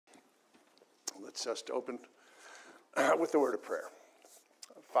Let's just open with the word of prayer.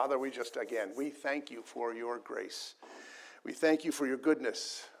 Father, we thank you for your grace. We thank you for your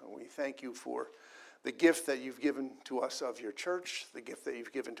goodness. We thank you for the gift that you've given to us of your church, the gift that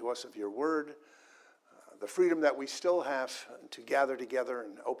you've given to us of your word, the freedom that we still have to gather together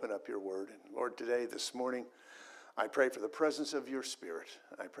and open up your word. And Lord, today, this morning, I pray for the presence of your Spirit.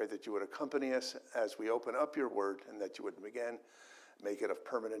 I pray that you would accompany us as we open up your word and that you would again make it of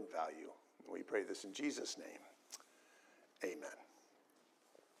permanent value. We pray this in Jesus' name. Amen.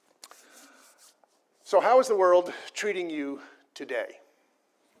 So how is the world treating you today?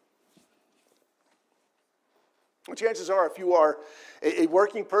 Well, chances are if you are a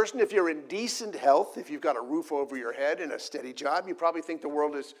working person, if you're in decent health, if you've got a roof over your head and a steady job, you probably think the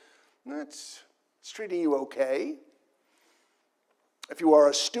world is, it's treating you okay. If you are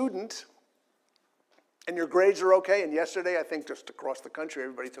a student and your grades are okay, and yesterday I think just across the country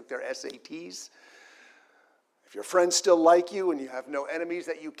everybody took their SATs. If your friends still like you and you have no enemies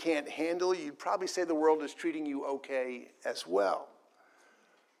that you can't handle, you'd probably say the world is treating you okay as well.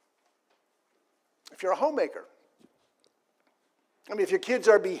 If you're a homemaker, if your kids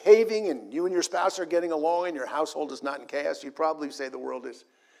are behaving and you and your spouse are getting along and your household is not in chaos, you'd probably say the world is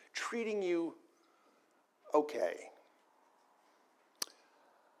treating you okay.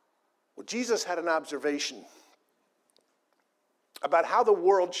 Well, Jesus had an observation about how the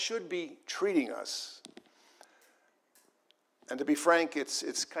world should be treating us. And to be frank,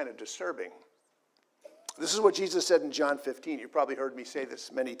 it's kind of disturbing. This is what Jesus said in John 15. You've probably heard me say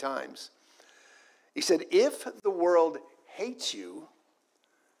this many times. He said, if the world hates you,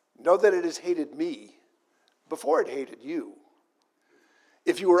 know that it has hated me before it hated you.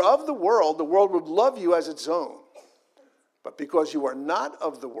 If you were of the world would love you as its own. But because you are not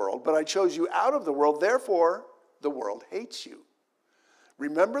of the world, but I chose you out of the world, therefore the world hates you.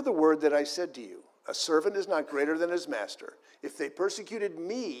 Remember the word that I said to you, a servant is not greater than his master. If they persecuted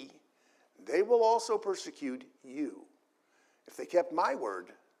me, they will also persecute you. If they kept my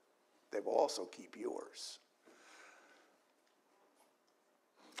word, they will also keep yours.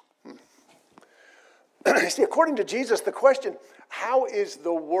 See, according to Jesus, the question, how is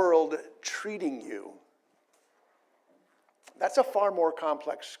the world treating you? That's a far more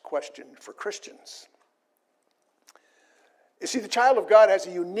complex question for Christians. You see, the child of God has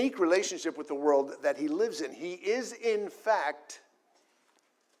a unique relationship with the world that he lives in. He is, in fact,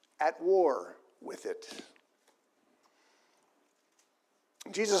 at war with it.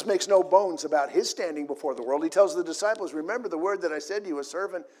 Jesus makes no bones about his standing before the world. He tells the disciples, remember the word that I said to you, a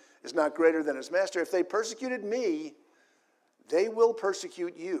servant is not greater than his master. If they persecuted me, they will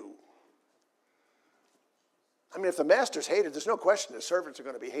persecute you. If the master's hated, there's no question the servants are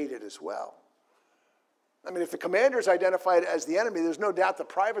going to be hated as well. If the commander is identified as the enemy, there's no doubt the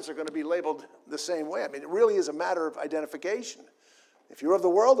privates are going to be labeled the same way. It really is a matter of identification. If you're of the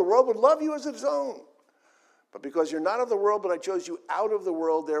world would love you as its own. But because you're not of the world, but I chose you out of the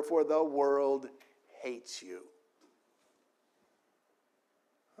world, therefore the world hates you.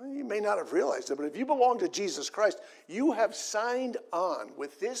 Well, you may not have realized it, but if you belong to Jesus Christ, you have signed on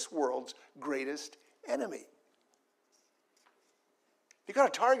with this world's greatest enemy. You got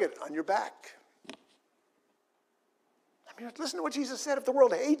a target on your back. Listen to what Jesus said. If the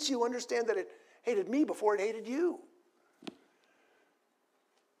world hates you, understand that it hated me before it hated you.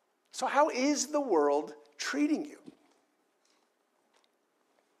 So how is the world treating you?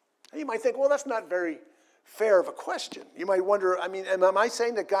 And you might think, well, that's not very fair of a question. You might wonder, am I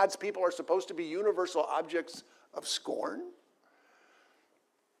saying that God's people are supposed to be universal objects of scorn?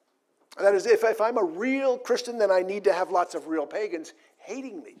 That is, if I'm a real Christian, then I need to have lots of real pagans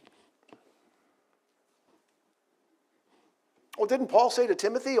hating me. Well, didn't Paul say to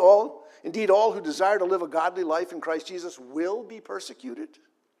Timothy, all who desire to live a godly life in Christ Jesus will be persecuted?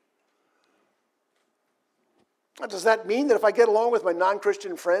 Does that mean that if I get along with my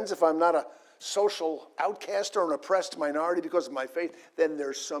non-Christian friends, if I'm not a social outcast or an oppressed minority because of my faith, then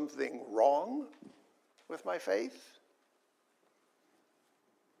there's something wrong with my faith?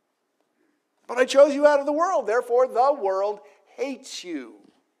 But I chose you out of the world, therefore the world hates you.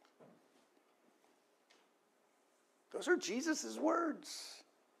 Those are Jesus' words.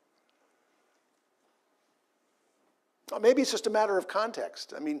 Well, maybe it's just a matter of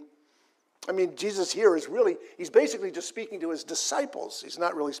context. Jesus here is he's basically just speaking to his disciples. He's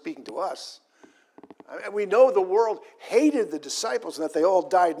not really speaking to us. We know the world hated the disciples and that they all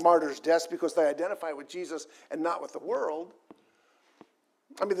died martyrs' deaths because they identify with Jesus and not with the world.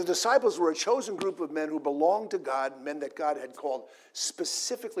 The disciples were a chosen group of men who belonged to God, men that God had called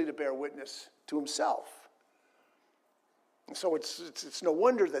specifically to bear witness to himself. So it's no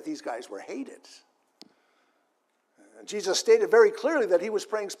wonder that these guys were hated. Jesus stated very clearly that he was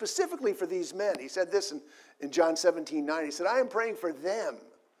praying specifically for these men. He said this in John 17:9. He said, I am praying for them.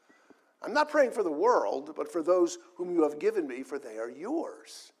 I'm not praying for the world, but for those whom you have given me, for they are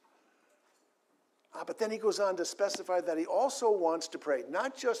yours. But then he goes on to specify that he also wants to pray,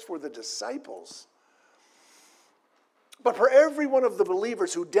 not just for the disciples, but for every one of the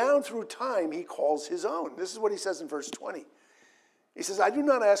believers who down through time he calls his own. This is what he says in verse 20. He says, I do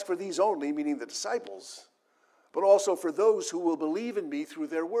not ask for these only, meaning the disciples, but also for those who will believe in me through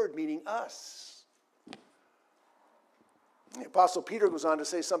their word, meaning us. The Apostle Peter goes on to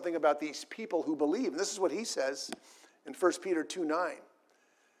say something about these people who believe. This is what he says in 1 Peter 2:9.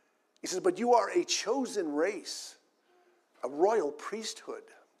 He says, but you are a chosen race, a royal priesthood,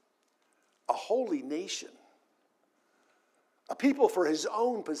 a holy nation, a people for his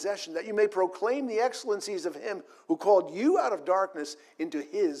own possession, that you may proclaim the excellencies of him who called you out of darkness into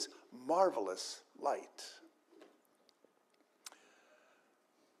his marvelous light.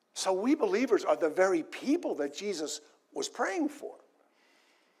 So we believers are the very people that Jesus was praying for,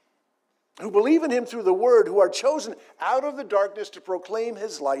 who believe in him through the word, who are chosen out of the darkness to proclaim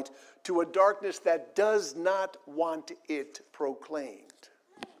his light to a darkness that does not want it proclaimed.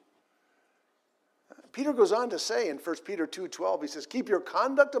 Peter goes on to say in 1 Peter 2:12, he says, keep your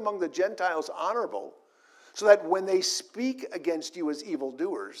conduct among the Gentiles honorable, so that when they speak against you as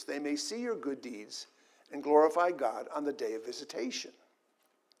evildoers, they may see your good deeds and glorify God on the day of visitation.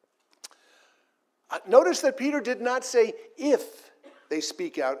 Notice that Peter did not say if they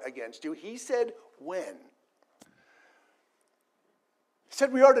speak out against you. He said when. He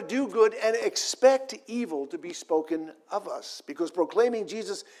said we are to do good and expect evil to be spoken of us, because proclaiming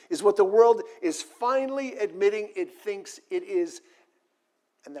Jesus is what the world is finally admitting it thinks it is,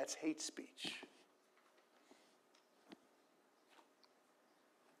 and that's hate speech.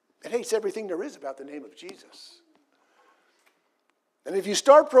 It hates everything there is about the name of Jesus. And if you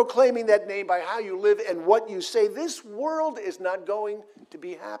start proclaiming that name by how you live and what you say, this world is not going to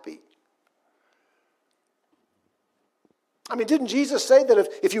be happy. I mean, didn't Jesus say that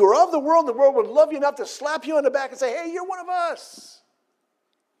if you were of the world would love you enough to slap you on the back and say, hey, you're one of us?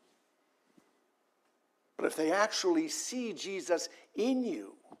 But if they actually see Jesus in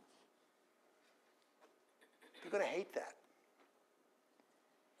you, you're going to hate that.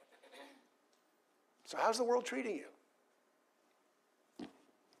 So how's the world treating you?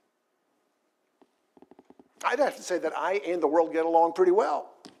 I'd have to say that I and the world get along pretty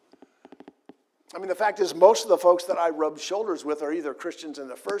well. I mean, the fact is, most of the folks that I rub shoulders with are either Christians in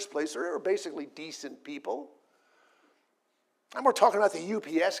the first place or are basically decent people. And we're talking about the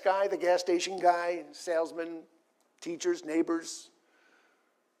UPS guy, the gas station guy, salesmen, teachers, neighbors.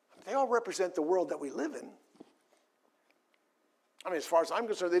 They all represent the world that we live in. I mean, as far as I'm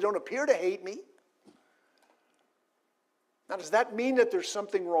concerned, they don't appear to hate me. Now, does that mean that there's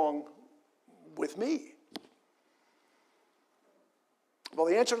something wrong with me? Well,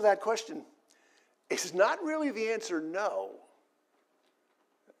 the answer to that question is not really the answer no.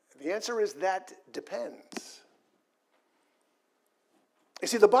 The answer is that depends. You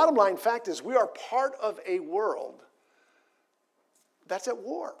see, the bottom line fact is we are part of a world that's at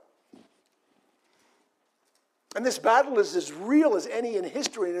war. And this battle is as real as any in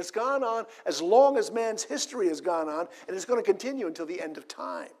history, and it's gone on as long as man's history has gone on, and it's going to continue until the end of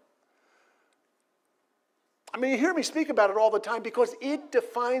time. I mean, you hear me speak about it all the time because it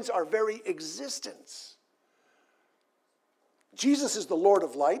defines our very existence. Jesus is the Lord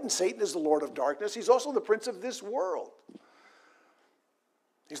of light, and Satan is the Lord of darkness. He's also the prince of this world.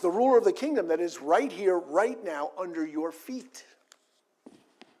 He's the ruler of the kingdom that is right here, right now, under your feet.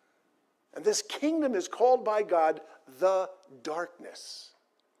 And this kingdom is called by God the darkness.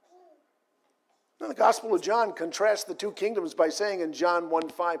 Now, the Gospel of John contrasts the two kingdoms by saying in John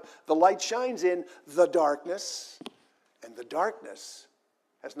 1:5, the light shines in the darkness, and the darkness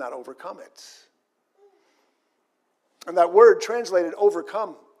has not overcome it. And that word translated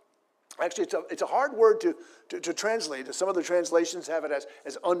overcome, actually it's a hard word to translate. Some other translations have it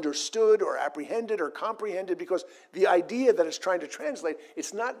as understood or apprehended or comprehended, because the idea that it's trying to translate,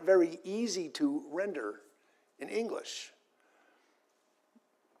 it's not very easy to render in English.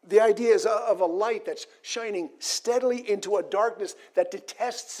 The idea is of a light that's shining steadily into a darkness that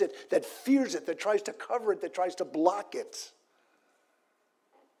detests it, that fears it, that tries to cover it, that tries to block it.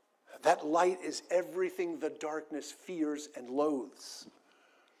 That light is everything the darkness fears and loathes.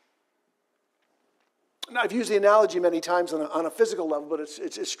 Now, I've used the analogy many times on a physical level, but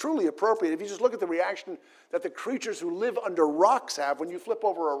it's truly appropriate. If you just look at the reaction that the creatures who live under rocks have when you flip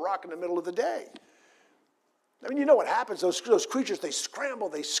over a rock in the middle of the day. I mean, you know what happens. Those creatures, they scramble,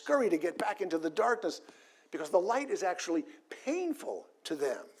 they scurry to get back into the darkness because the light is actually painful to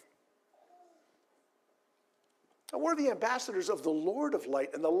them. And we're the ambassadors of the Lord of light,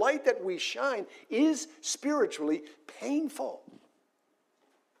 and the light that we shine is spiritually painful.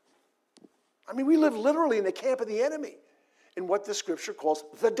 I mean, we live literally in the camp of the enemy, in what the scripture calls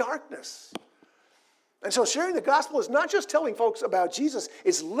the darkness. And so sharing the gospel is not just telling folks about Jesus,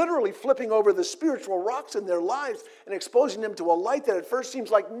 it's literally flipping over the spiritual rocks in their lives and exposing them to a light that at first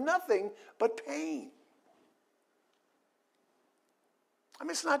seems like nothing but pain. I mean,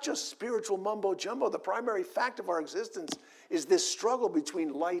 it's not just spiritual mumbo jumbo. The primary fact of our existence is this struggle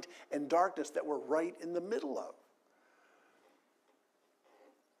between light and darkness that we're right in the middle of.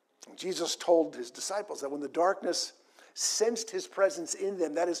 Jesus told his disciples that when the darkness sensed his presence in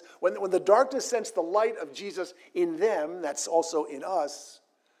them, that is, when the darkness sensed the light of Jesus in them, that's also in us,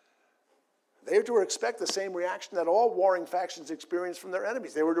 they were to expect the same reaction that all warring factions experience from their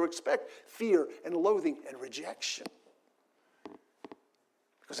enemies. They were to expect fear and loathing and rejection.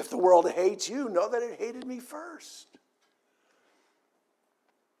 Because if the world hates you, know that it hated me first.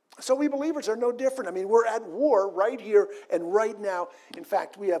 So we believers are no different. I mean, we're at war right here and right now. In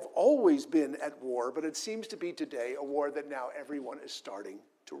fact, we have always been at war, but it seems to be today a war that now everyone is starting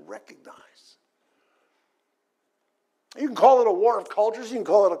to recognize. You can call it a war of cultures, you can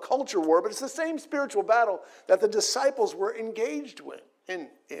call it a culture war, but it's the same spiritual battle that the disciples were engaged in.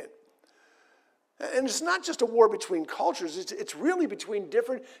 And it's not just a war between cultures, it's really between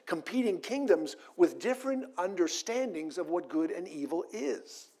different competing kingdoms with different understandings of what good and evil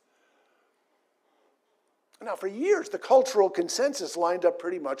is. Now, for years, the cultural consensus lined up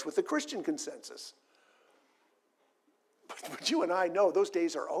pretty much with the Christian consensus. But you and I know those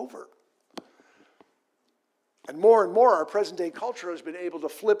days are over. And more, our present-day culture has been able to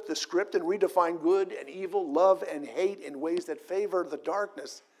flip the script and redefine good and evil, love and hate in ways that favor the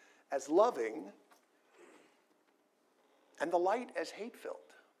darkness as loving and the light as hate-filled.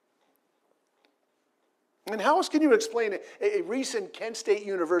 And how else can you explain a recent Kent State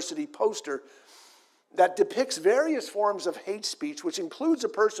University poster that depicts various forms of hate speech, which includes a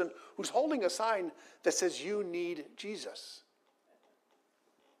person who's holding a sign that says, "You need Jesus"?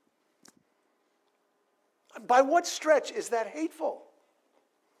 By what stretch is that hateful?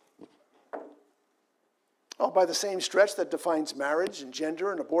 Oh, by the same stretch that defines marriage and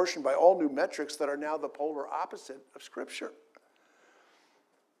gender and abortion by all new metrics that are now the polar opposite of Scripture.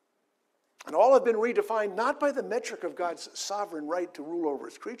 And all have been redefined not by the metric of God's sovereign right to rule over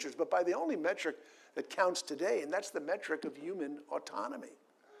his creatures, but by the only metric that counts today, and that's the metric of human autonomy.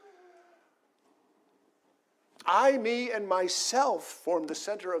 I, me, and myself form the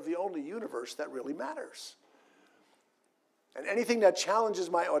center of the only universe that really matters. And anything that challenges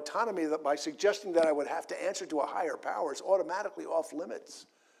my autonomy by suggesting that I would have to answer to a higher power is automatically off limits.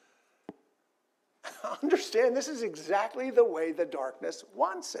 Understand, this is exactly the way the darkness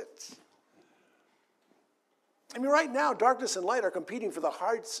wants it. I mean, right now, darkness and light are competing for the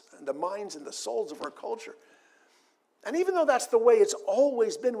hearts and the minds and the souls of our culture. And even though that's the way it's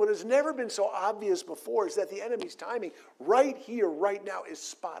always been, what has never been so obvious before is that the enemy's timing right here, right now, is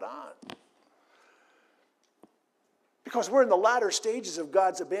spot on. Because we're in the latter stages of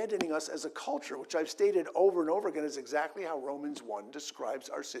God's abandoning us as a culture, which I've stated over and over again is exactly how Romans 1 describes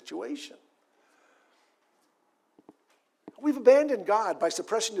our situation. We've abandoned God by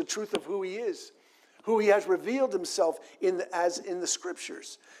suppressing the truth of who he is, who he has revealed himself as in the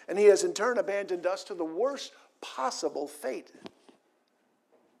scriptures. And he has in turn abandoned us to the worst possible fate.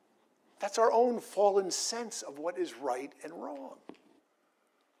 That's our own fallen sense of what is right and wrong.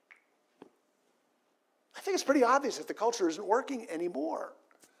 I think it's pretty obvious that the culture isn't working anymore.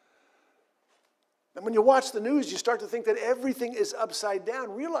 And when you watch the news, you start to think that everything is upside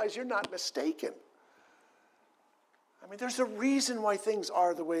down. Realize you're not mistaken. I mean, there's a reason why things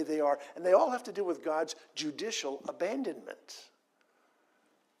are the way they are, and they all have to do with God's judicial abandonment.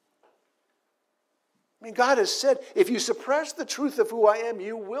 I mean, God has said, if you suppress the truth of who I am,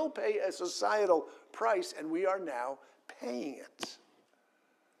 you will pay a societal price, and we are now paying it.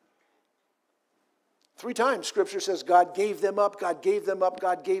 3 times Scripture says God gave them up, God gave them up,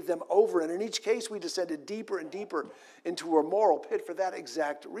 God gave them over. And in each case, we descended deeper and deeper into a moral pit for that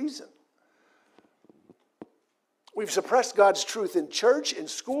exact reason. We've suppressed God's truth in church, in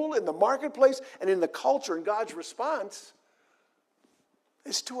school, in the marketplace, and in the culture. And God's response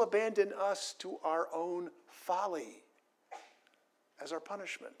is to abandon us to our own folly as our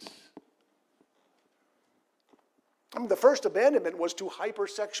punishment. I mean, the first abandonment was to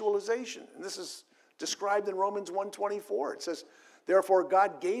hypersexualization. And this is described in Romans 1:24. It says, Therefore,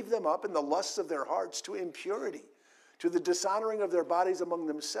 God gave them up in the lusts of their hearts to impurity, to the dishonoring of their bodies among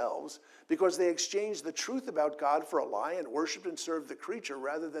themselves, because they exchanged the truth about God for a lie and worshiped and served the creature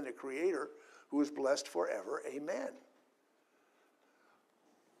rather than the Creator, who is blessed forever. Amen.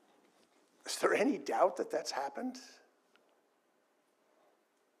 Is there any doubt that that's happened?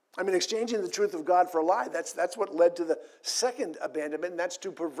 I mean, exchanging the truth of God for a lie, that's what led to the second abandonment, and that's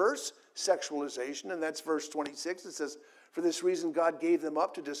to perverse sexualization, and that's verse 26. It says, for this reason God gave them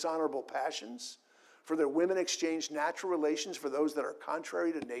up to dishonorable passions, for their women exchanged natural relations for those that are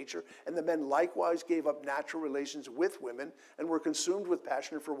contrary to nature, and the men likewise gave up natural relations with women, and were consumed with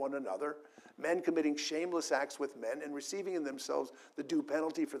passion for one another, men committing shameless acts with men, and receiving in themselves the due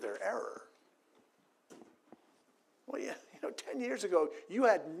penalty for their error. Well, yeah. 10 years ago, you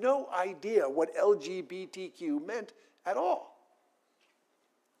had no idea what LGBTQ meant at all.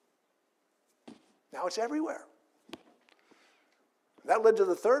 Now it's everywhere. That led to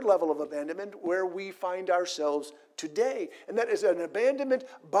the third level of abandonment where we find ourselves today. And that is an abandonment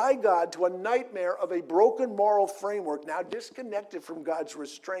by God to a nightmare of a broken moral framework, now disconnected from God's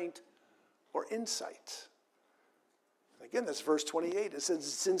restraint or insight. Again, that's verse 28. It says,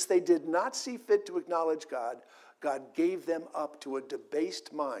 since they did not see fit to acknowledge God, God gave them up to a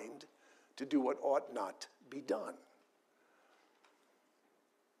debased mind to do what ought not be done.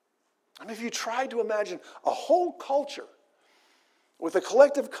 I mean, if you tried to imagine a whole culture with a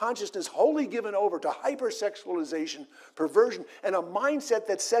collective consciousness wholly given over to hypersexualization, perversion, and a mindset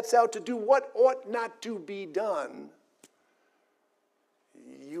that sets out to do what ought not to be done,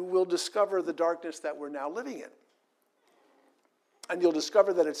 you will discover the darkness that we're now living in. And you'll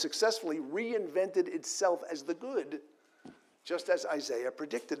discover that it successfully reinvented itself as the good, just as Isaiah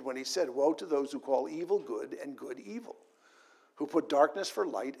predicted when he said, woe to those who call evil good and good evil, who put darkness for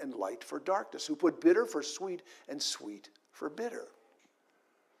light and light for darkness, who put bitter for sweet and sweet for bitter.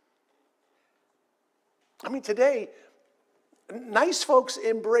 I mean, today, nice folks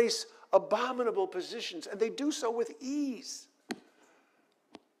embrace abominable positions, and they do so with ease.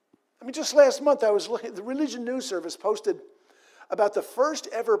 I mean, just last month, I was looking at the Religion News Service posted about the first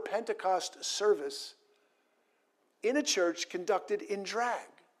ever Pentecost service in a church conducted in drag.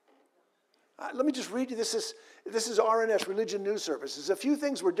 Let me just read you, this is RNS, Religion News Services. A few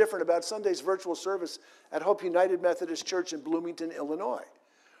things were different about Sunday's virtual service at Hope United Methodist Church in Bloomington, Illinois.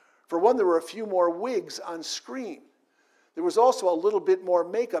 For one, there were a few more wigs on screen. There was also a little bit more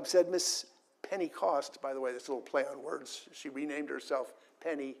makeup, said Miss Penny Cost. By the way, this little play on words. She renamed herself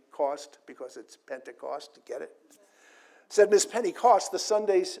Penny Cost because it's Pentecost. Get it? Said Miss Penny Cost, the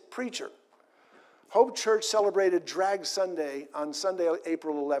Sunday's preacher. Hope Church celebrated Drag Sunday on Sunday,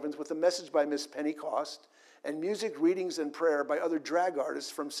 April 11th with a message by Miss Penny Cost and music, readings, and prayer by other drag artists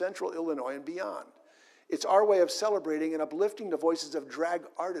from Central Illinois and beyond. It's our way of celebrating and uplifting the voices of drag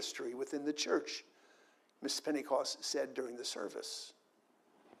artistry within the church, Miss Penny Cost said during the service.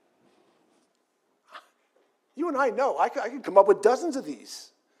 You and I know, I could come up with dozens of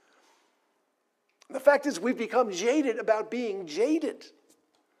these. The fact is, we've become jaded about being jaded.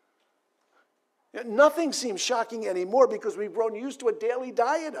 Nothing seems shocking anymore because we've grown used to a daily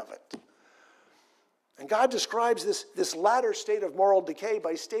diet of it. And God describes this latter state of moral decay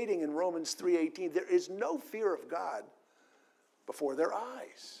by stating in Romans 3:18, there is no fear of God before their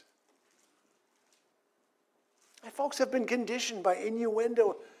eyes. And folks have been conditioned by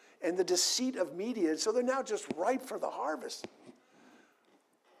innuendo and the deceit of media, so they're now just ripe for the harvest.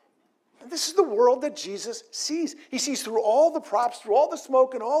 And this is the world that Jesus sees. He sees through all the props, through all the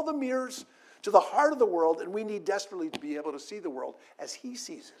smoke and all the mirrors, to the heart of the world, and we need desperately to be able to see the world as he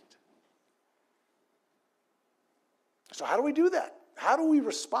sees it. So how do we do that? How do we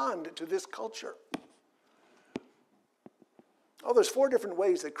respond to this culture? Oh, there's 4 different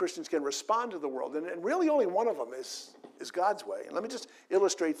ways that Christians can respond to the world, and really only one of them is God's way. And let me just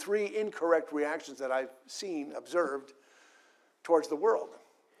illustrate 3 incorrect reactions that I've seen, observed, towards the world.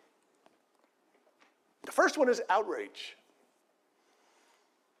 The first one is outrage.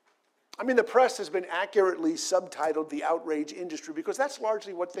 I mean, the press has been accurately subtitled the outrage industry because that's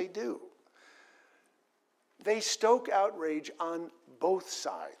largely what they do. They stoke outrage on both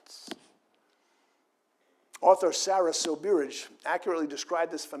sides. Author Sarah Sobiraj accurately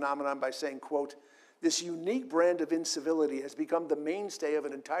described this phenomenon by saying, quote, this unique brand of incivility has become the mainstay of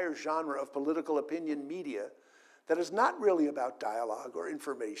an entire genre of political opinion media that is not really about dialogue or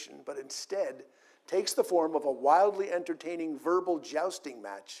information, but instead takes the form of a wildly entertaining verbal jousting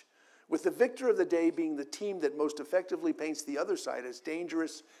match, with the victor of the day being the team that most effectively paints the other side as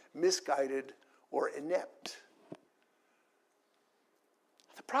dangerous, misguided, or inept.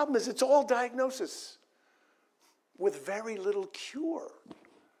 The problem is it's all diagnosis. with very little cure.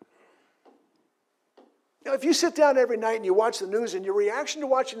 Now, if you sit down every night and you watch the news and your reaction to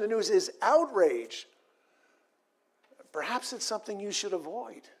watching the news is outrage, perhaps it's something you should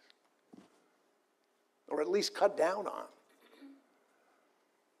avoid or at least cut down on.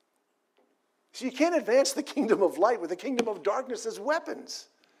 So you can't advance the kingdom of light with the kingdom of darkness as weapons.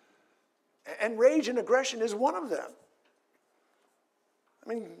 And rage and aggression is one of them. I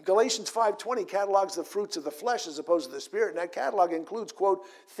mean, Galatians 5:20 catalogs the fruits of the flesh as opposed to the spirit, and that catalog includes, quote,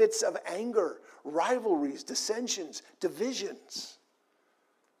 fits of anger, rivalries, dissensions, divisions.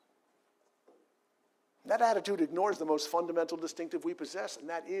 That attitude ignores the most fundamental distinctive we possess, and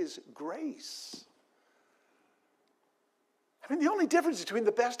that is grace. I mean, the only difference between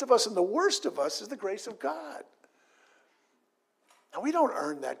the best of us and the worst of us is the grace of God. Now, we don't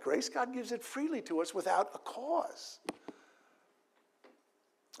earn that grace. God gives it freely to us without a cause.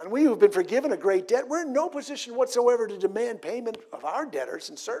 And we who have been forgiven a great debt, we're in no position whatsoever to demand payment of our debtors,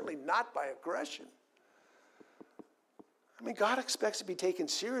 and certainly not by aggression. I mean, God expects to be taken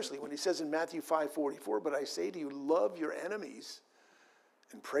seriously when he says in Matthew 5:44, but I say to you, love your enemies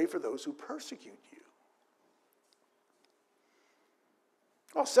and pray for those who persecute you.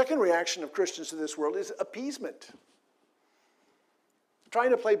 Well, second reaction of Christians to this world is appeasement.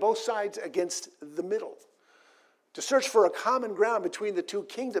 Trying to play both sides against the middle. To search for a common ground between the two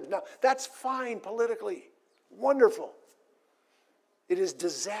kingdoms. Now, that's fine politically. Wonderful. It is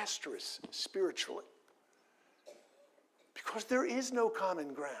disastrous spiritually. Because there is no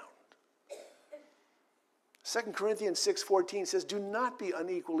common ground. 2 Corinthians 6:14 says, do not be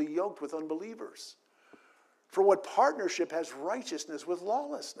unequally yoked with unbelievers. For what partnership has righteousness with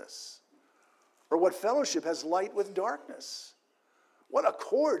lawlessness? Or what fellowship has light with darkness? What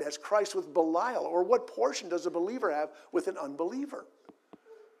accord has Christ with Belial? Or what portion does a believer have with an unbeliever?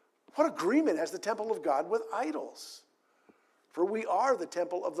 What agreement has the temple of God with idols? For we are the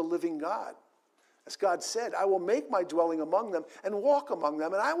temple of the living God. As God said, I will make my dwelling among them and walk among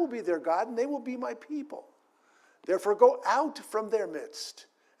them, and I will be their God, and they will be my people. Therefore go out from their midst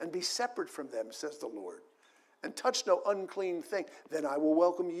and be separate from them, says the Lord, and touch no unclean thing. Then I will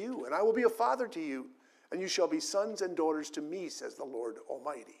welcome you, and I will be a father to you, and you shall be sons and daughters to me, says the Lord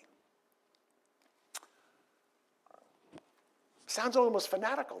Almighty. Sounds almost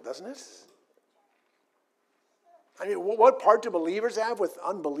fanatical, doesn't it? I mean, what part do believers have with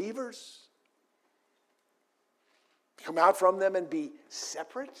unbelievers? Come out from them and be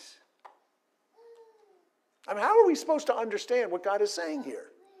separate? I mean, how are we supposed to understand what God is saying here?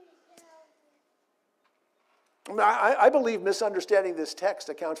 I mean, I believe misunderstanding this text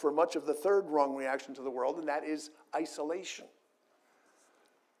accounts for much of the third wrong reaction to the world, and that is isolation.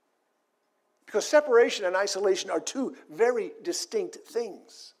 Because separation and isolation are two very distinct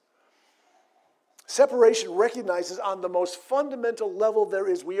things. Separation recognizes on the most fundamental level there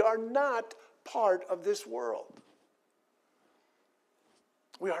is, we are not part of this world.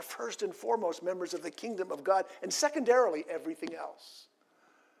 We are first and foremost members of the kingdom of God, and secondarily, everything else.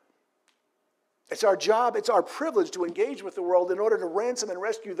 It's our job, it's our privilege to engage with the world in order to ransom and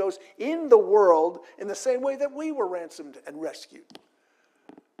rescue those in the world in the same way that we were ransomed and rescued.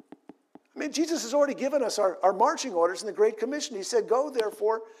 I mean, Jesus has already given us our marching orders in the Great Commission. He said, go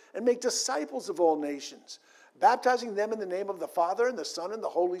therefore and make disciples of all nations, baptizing them in the name of the Father and the Son and the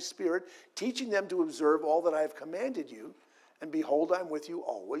Holy Spirit, teaching them to observe all that I have commanded you. And behold, I'm with you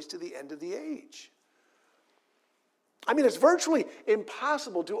always to the end of the age. I mean, it's virtually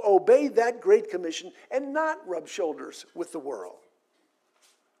impossible to obey that Great Commission and not rub shoulders with the world.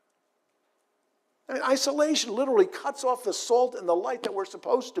 I mean, isolation literally cuts off the salt and the light that we're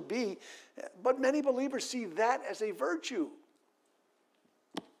supposed to be, but many believers see that as a virtue.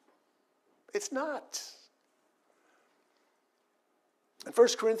 It's not. In 1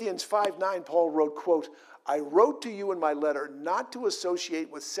 Corinthians 5:9, Paul wrote, quote, I wrote to you in my letter not to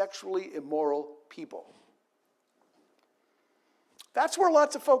associate with sexually immoral people. That's where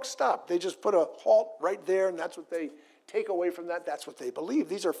lots of folks stop. They just put a halt right there, and that's what they take away from that. That's what they believe.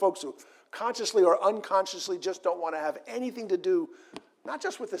 These are folks who consciously or unconsciously just don't want to have anything to do, not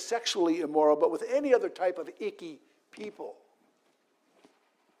just with the sexually immoral, but with any other type of icky people.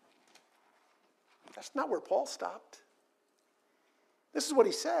 That's not where Paul stopped. This is what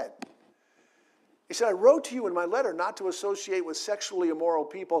he said. He said, I wrote to you in my letter not to associate with sexually immoral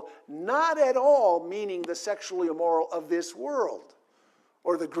people, not at all meaning the sexually immoral of this world,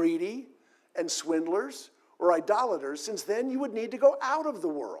 or the greedy and swindlers or idolaters, since then you would need to go out of the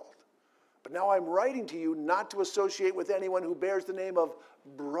world. But now I'm writing to you not to associate with anyone who bears the name of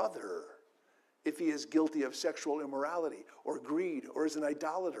brother, if he is guilty of sexual immorality or greed, or is an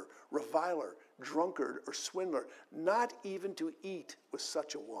idolater, reviler, drunkard, or swindler, not even to eat with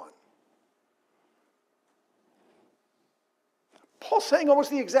such a one. Paul's saying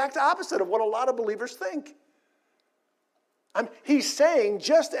almost the exact opposite of what a lot of believers think. He's saying,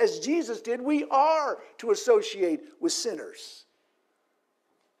 just as Jesus did, we are to associate with sinners.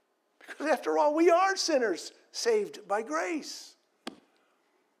 Because after all, we are sinners saved by grace.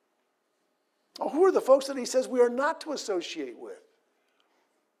 Well, who are the folks that he says we are not to associate with?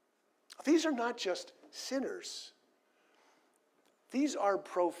 These are not just sinners. These are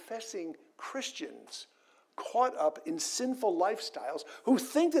professing Christians caught up in sinful lifestyles who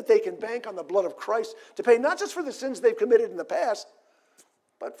think that they can bank on the blood of Christ to pay not just for the sins they've committed in the past,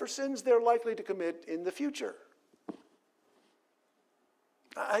 but for sins they're likely to commit in the future.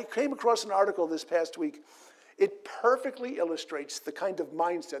 I came across an article this past week. It perfectly illustrates the kind of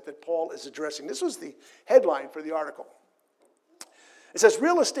mindset that Paul is addressing. This was the headline for the article. It says,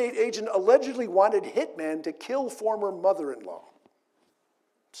 real estate agent allegedly wanted hitman to kill former mother-in-law.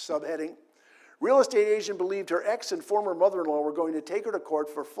 Subheading, real estate agent believed her ex and former mother-in-law were going to take her to court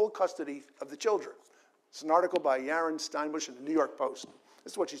for full custody of the children. It's an article by Yaron Steinbush in the New York Post.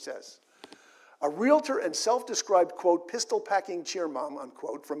 This is what she says. A realtor and self-described, quote, pistol-packing cheermom,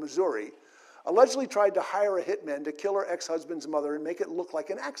 unquote, from Missouri, allegedly tried to hire a hitman to kill her ex-husband's mother and make it look like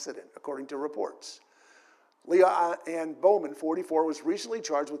an accident, according to reports. Leah Ann Bowman, 44, was recently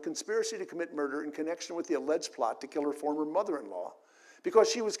charged with conspiracy to commit murder in connection with the alleged plot to kill her former mother-in-law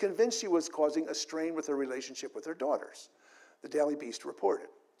because she was convinced she was causing a strain with her relationship with her daughters, the Daily Beast reported.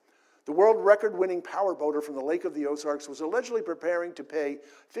 The world record-winning powerboater from the Lake of the Ozarks was allegedly preparing to pay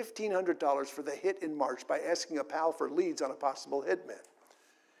 $1,500 for the hit in March by asking a pal for leads on a possible hitman.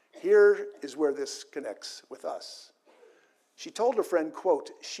 Here is where this connects with us. She told a friend,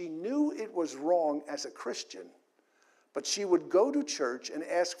 quote, she knew it was wrong as a Christian, but she would go to church and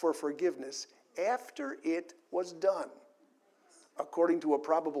ask for forgiveness after it was done, according to a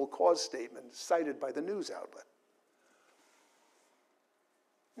probable cause statement cited by the news outlet.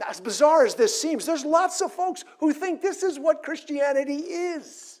 Now, as bizarre as this seems, there's lots of folks who think this is what Christianity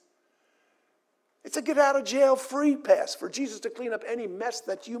is. It's a get-out-of-jail-free pass for Jesus to clean up any mess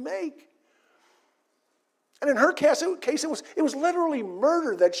that you make. And in her case, it was literally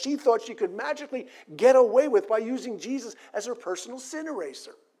murder that she thought she could magically get away with by using Jesus as her personal sin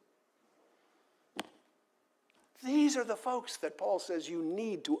eraser. These are the folks that Paul says you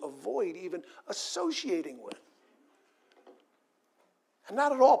need to avoid even associating with. And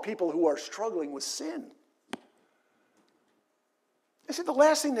not at all people who are struggling with sin. I see, the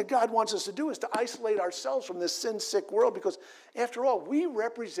last thing that God wants us to do is to isolate ourselves from this sin-sick world because, after all, we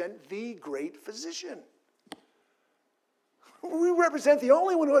represent the great physician. We represent the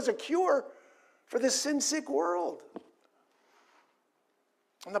only one who has a cure for this sin-sick world.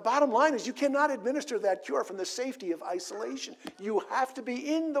 And the bottom line is you cannot administer that cure from the safety of isolation. You have to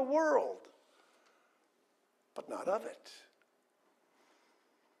be in the world, but not of it.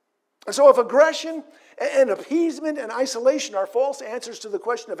 And so if aggression and appeasement and isolation are false answers to the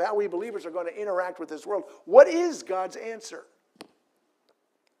question of how we believers are going to interact with this world, what is God's answer?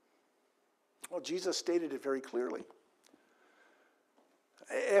 Well, Jesus stated it very clearly.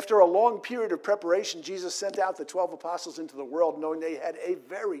 After a long period of preparation, Jesus sent out the 12 apostles into the world, knowing they had a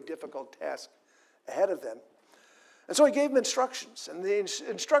very difficult task ahead of them. And so he gave them instructions, and the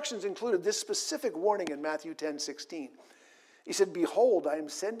instructions included this specific warning in Matthew 10:16. He said, behold, I am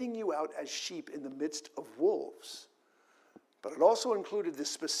sending you out as sheep in the midst of wolves. But it also included this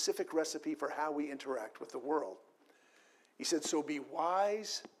specific recipe for how we interact with the world. He said, so be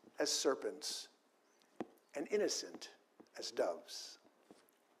wise as serpents and innocent as doves.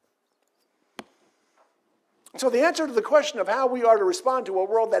 So the answer to the question of how we are to respond to a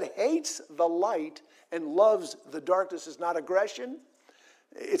world that hates the light and loves the darkness is not aggression,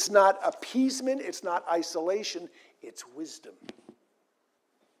 it's not appeasement, it's not isolation, it's wisdom.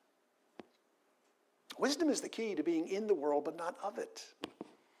 Wisdom is the key to being in the world but not of it.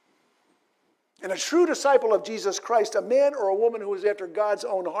 And a true disciple of Jesus Christ, a man or a woman who is after God's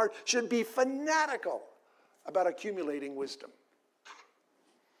own heart, should be fanatical about accumulating wisdom.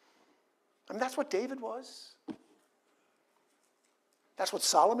 I mean, that's what David was. That's what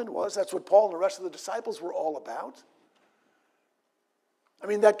Solomon was. That's what Paul and the rest of the disciples were all about. I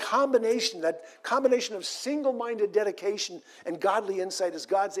mean, that combination of single-minded dedication and godly insight is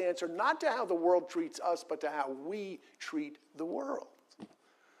God's answer, not to how the world treats us, but to how we treat the world.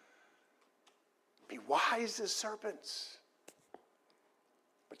 Be wise as serpents,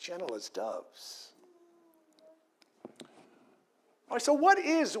 but gentle as doves. All right, so what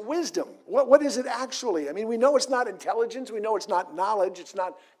is wisdom? What is it actually? I mean, we know it's not intelligence. We know it's not knowledge. It's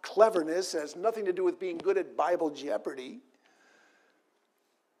not cleverness. It has nothing to do with being good at Bible Jeopardy.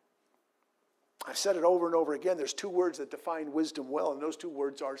 I've said it over and over again. There's two words that define wisdom well, and those two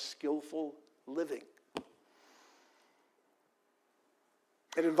words are skillful living.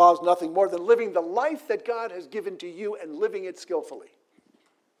 It involves nothing more than living the life that God has given to you and living it skillfully.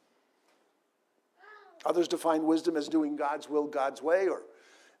 Others define wisdom as doing God's will, God's way, or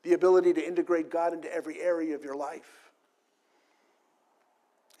the ability to integrate God into every area of your life.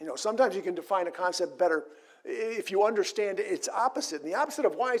 You know, sometimes you can define a concept better if you understand its opposite. And the opposite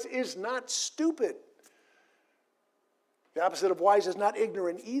of wise is not stupid. The opposite of wise is not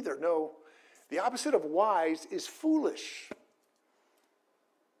ignorant either. No, the opposite of wise is foolish.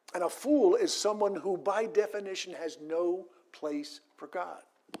 And a fool is someone who, by definition, has no place for God.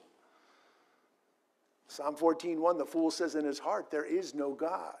 Psalm 14:1, the fool says in his heart, there is no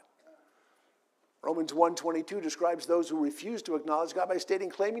God. Romans 1:22 describes those who refuse to acknowledge God by stating,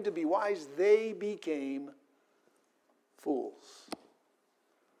 claiming to be wise, they became fools.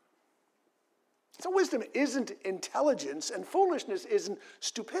 So wisdom isn't intelligence, and foolishness isn't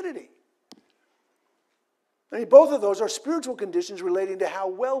stupidity. I mean, both of those are spiritual conditions relating to how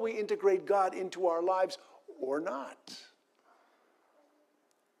well we integrate God into our lives or not.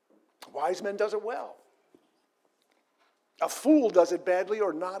 A wise man does it well. A fool does it badly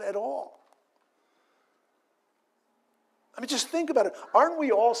or not at all. I mean, just think about it. Aren't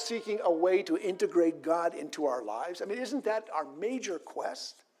we all seeking a way to integrate God into our lives? I mean, isn't that our major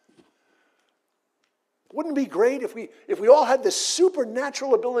quest? Wouldn't it be great if we all had this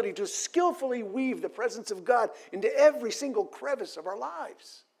supernatural ability to skillfully weave the presence of God into every single crevice of our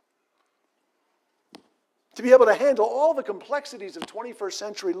lives? To be able to handle all the complexities of 21st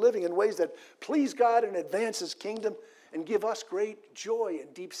century living in ways that please God and advance His kingdom and give us great joy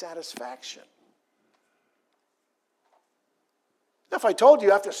and deep satisfaction. If I told you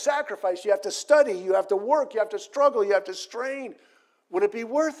you have to sacrifice, you have to study, you have to work, you have to struggle, you have to strain, would it be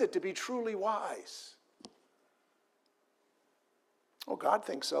worth it to be truly wise? Oh, God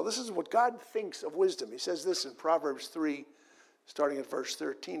thinks so. This is what God thinks of wisdom. He says this in Proverbs 3, starting at verse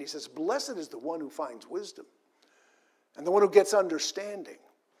 13. He says, blessed is the one who finds wisdom and the one who gets understanding.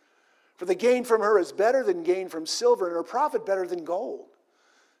 For the gain from her is better than gain from silver, and her profit better than gold.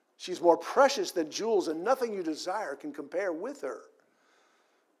 She's more precious than jewels, and nothing you desire can compare with her.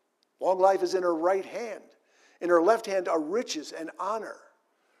 Long life is in her right hand. In her left hand are riches and honor.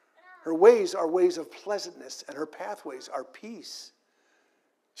 Her ways are ways of pleasantness, and her pathways are peace.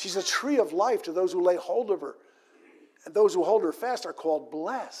 She's a tree of life to those who lay hold of her, and those who hold her fast are called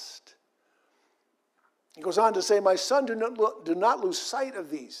blessed. He goes on to say, my son, do not lose sight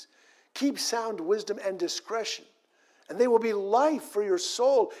of these. Keep sound wisdom and discretion, and they will be life for your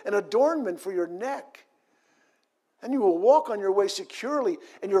soul and adornment for your neck. And you will walk on your way securely,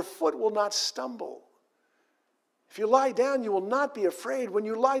 and your foot will not stumble. If you lie down, you will not be afraid. When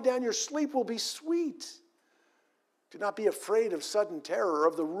you lie down, your sleep will be sweet. Do not be afraid of sudden terror, or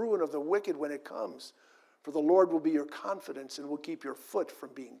of the ruin of the wicked when it comes, for the Lord will be your confidence and will keep your foot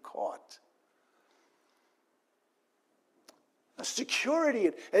from being caught. Security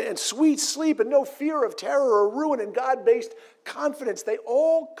and sweet sleep and no fear of terror or ruin and God-based confidence, they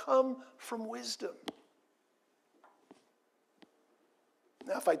all come from wisdom.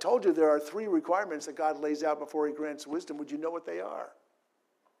 Now, if I told you there are 3 requirements that God lays out before He grants wisdom, would you know what they are?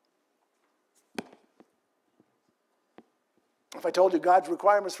 If I told you God's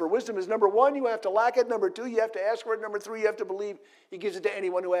requirements for wisdom is number 1, you have to lack it. Number 2, you have to ask for it. Number 3, you have to believe He gives it to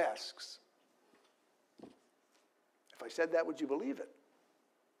anyone who asks. If I said that, would you believe it?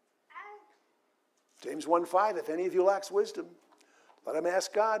 James 1:5, if any of you lacks wisdom, let him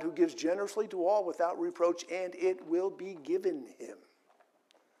ask God, who gives generously to all without reproach, and it will be given him.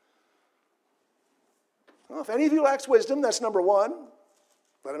 Well, if any of you lacks wisdom, that's number 1.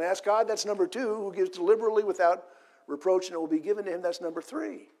 Let him ask God, that's number 2, who gives liberally without reproach, and it will be given to him, that's number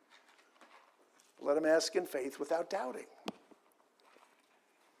 3. Let him ask in faith without doubting.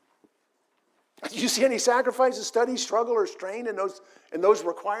 Do you see any sacrifices, study, struggle, or strain in those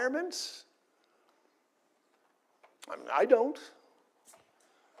requirements? I mean, I don't.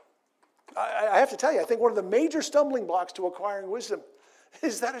 I have to tell you, I think one of the major stumbling blocks to acquiring wisdom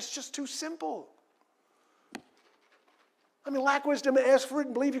is that it's just too simple. I mean, lack wisdom, ask for it,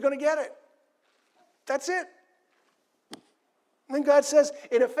 and believe you're going to get it. That's it. And God says,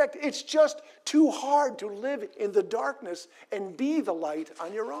 in effect, it's just too hard to live in the darkness and be the light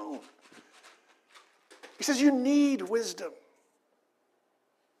on your own. He says you need wisdom.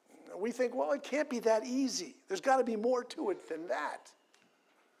 we think, well, it can't be that easy. There's got to be more to it than that.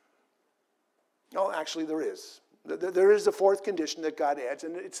 No, actually there is. There is a fourth condition that God adds,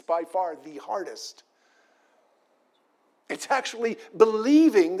 and it's by far the hardest. It's actually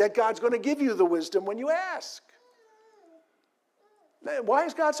believing that God's going to give you the wisdom when you ask. Why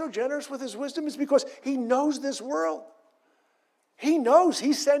is God so generous with his wisdom? It's because he knows this world. He knows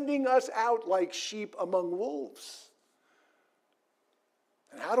he's sending us out like sheep among wolves.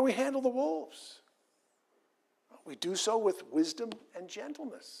 And how do we handle the wolves? We do so with wisdom and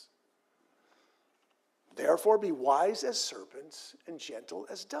gentleness. Therefore, be wise as serpents and gentle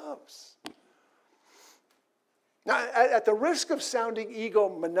as doves. Now, at the risk of sounding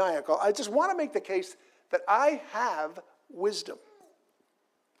egomaniacal, I just want to make the case that I have wisdom.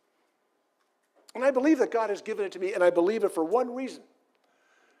 And I believe that God has given it to me, and I believe it for one reason.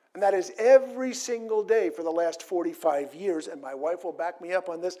 And that is every single day for the last 45 years, and my wife will back me up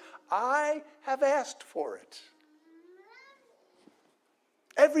on this, I have asked for it.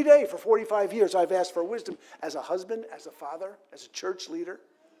 Every day for 45 years, I've asked for wisdom as a husband, as a father, as a church leader.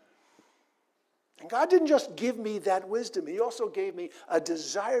 And God didn't just give me that wisdom. He also gave me a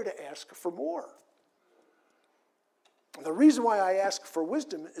desire to ask for more. And the reason why I ask for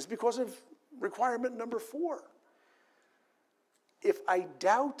wisdom is because of requirement number 4. If I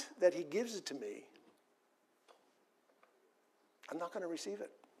doubt that he gives it to me, I'm not going to receive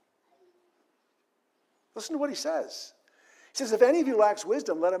it. Listen to what he says. He says, if any of you lacks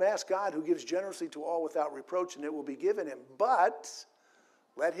wisdom, let him ask God, who gives generously to all without reproach, and it will be given him. But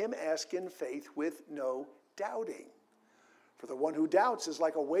let him ask in faith with no doubting. For the one who doubts is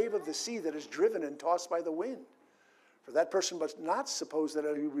like a wave of the sea that is driven and tossed by the wind. For that person must not suppose that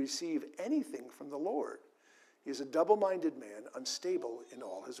he will receive anything from the Lord. He is a double-minded man, unstable in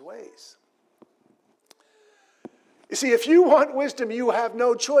all his ways. You see, if you want wisdom, you have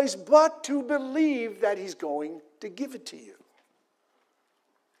no choice but to believe that he's going to give it to you.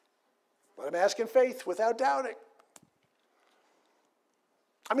 Let him ask in faith without doubting.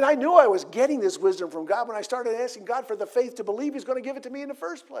 I mean, I knew I was getting this wisdom from God when I started asking God for the faith to believe he's going to give it to me in the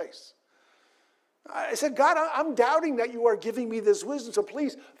first place. I said, God, I'm doubting that you are giving me this wisdom, so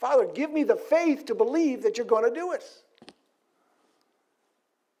please, Father, give me the faith to believe that you're going to do it.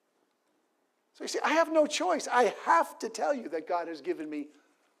 So you see, I have no choice. I have to tell you that God has given me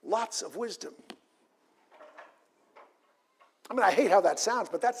lots of wisdom. I mean, I hate how that sounds,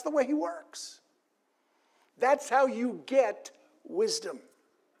 but that's the way he works. That's how you get wisdom.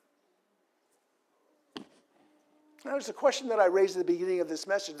 Now, there's a question that I raised at the beginning of this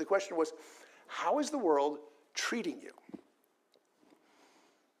message. The question was, how is the world treating you?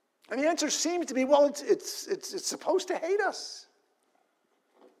 And the answer seems to be, well, it's supposed to hate us.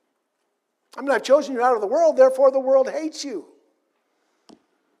 I mean, I've chosen you out of the world, therefore the world hates you.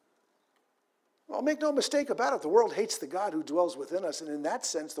 Well, make no mistake about it, the world hates the God who dwells within us, and in that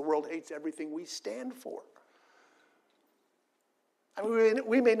sense, the world hates everything we stand for. I mean,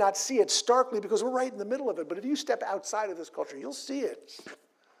 we may not see it starkly because we're right in the middle of it, but if you step outside of this culture, you'll see it.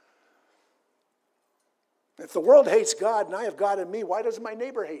 If the world hates God and I have God in me, why doesn't my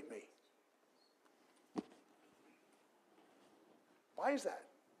neighbor hate me? Why is that?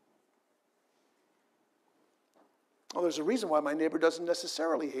 Well, there's a reason why my neighbor doesn't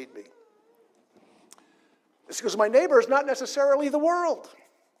necessarily hate me. It's because my neighbor is not necessarily the world.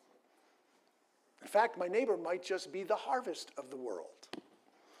 In fact, my neighbor might just be the harvest of the world.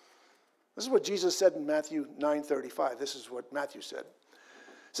 This is what Jesus said in Matthew 9:35. This is what Matthew said.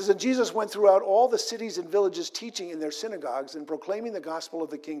 It says, and Jesus went throughout all the cities and villages, teaching in their synagogues and proclaiming the gospel of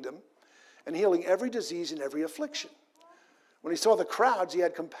the kingdom and healing every disease and every affliction. When he saw the crowds, he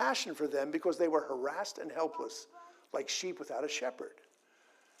had compassion for them because they were harassed and helpless, like sheep without a shepherd.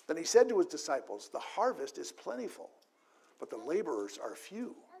 Then he said to his disciples, the harvest is plentiful, but the laborers are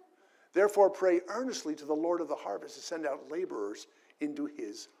few. Therefore pray earnestly to the Lord of the harvest to send out laborers into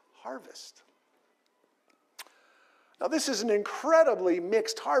his harvest. Now this is an incredibly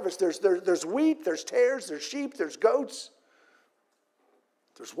mixed harvest. There's wheat, there's tares, there's sheep, there's goats,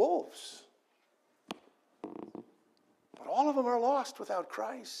 there's wolves. But all of them are lost without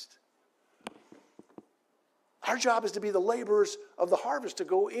Christ. Our job is to be the laborers of the harvest, to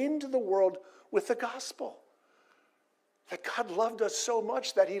go into the world with the gospel. That God loved us so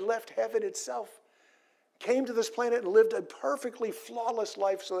much that he left heaven itself, came to this planet and lived a perfectly flawless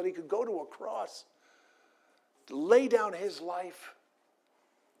life so that he could go to a cross, lay down his life,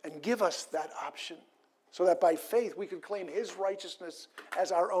 and give us that option so that by faith we could claim his righteousness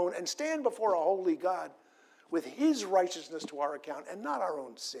as our own and stand before a holy God with his righteousness to our account and not our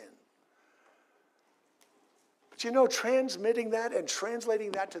own sin. But you know, transmitting that and translating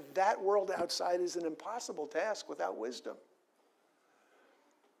that to that world outside is an impossible task without wisdom.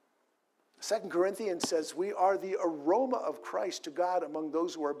 2 Corinthians says we are the aroma of Christ to God among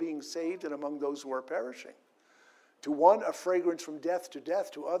those who are being saved and among those who are perishing. To one, a fragrance from death, to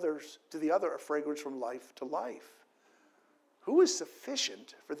the other, a fragrance from life to life. Who is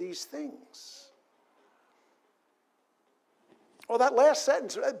sufficient for these things? Well, that last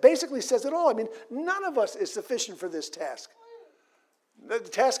sentence basically says it all. I mean, none of us is sufficient for this task. The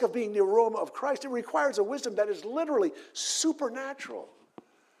task of being the aroma of Christ, it requires a wisdom that is literally supernatural.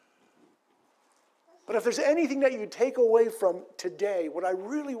 But if there's anything that you take away from today, what I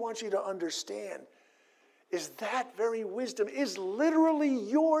really want you to understand is that very wisdom is literally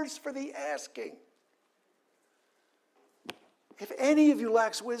yours for the asking. If any of you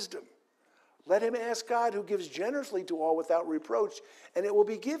lacks wisdom, let him ask God, who gives generously to all without reproach, and it will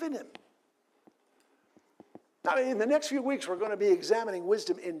be given him. Now, in the next few weeks, we're going to be examining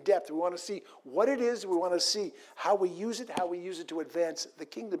wisdom in depth. We want to see what it is. We want to see how we use it to advance the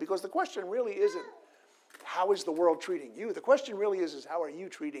kingdom. Because the question really isn't, how is the world treating you? The question really is how are you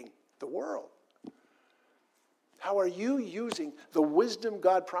treating the world? How are you using the wisdom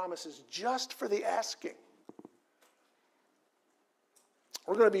God promises just for the asking?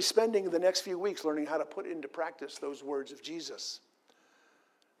 We're going to be spending the next few weeks learning how to put into practice those words of Jesus.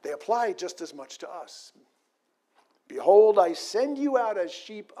 They apply just as much to us. Behold, I send you out as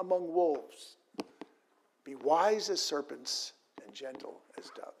sheep among wolves. Be wise as serpents and gentle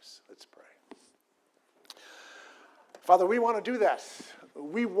as doves. Let's pray. Father, we want to do that.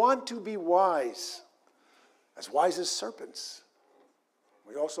 We want to be wise as serpents.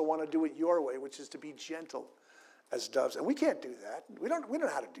 We also want to do it your way, which is to be gentle as doves. And we can't do that. We don't know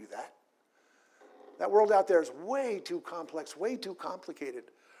how to do that. That world out there is way too complex, way too complicated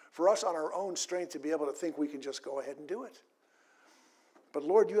for us on our own strength to be able to think we can just go ahead and do it. But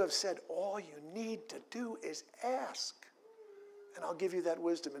Lord, you have said all you need to do is ask, and I'll give you that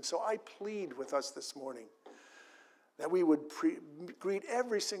wisdom. And so I plead with us this morning that we would greet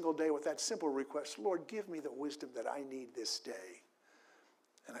every single day with that simple request, Lord, give me the wisdom that I need this day.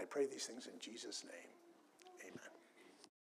 And I pray these things in Jesus' name.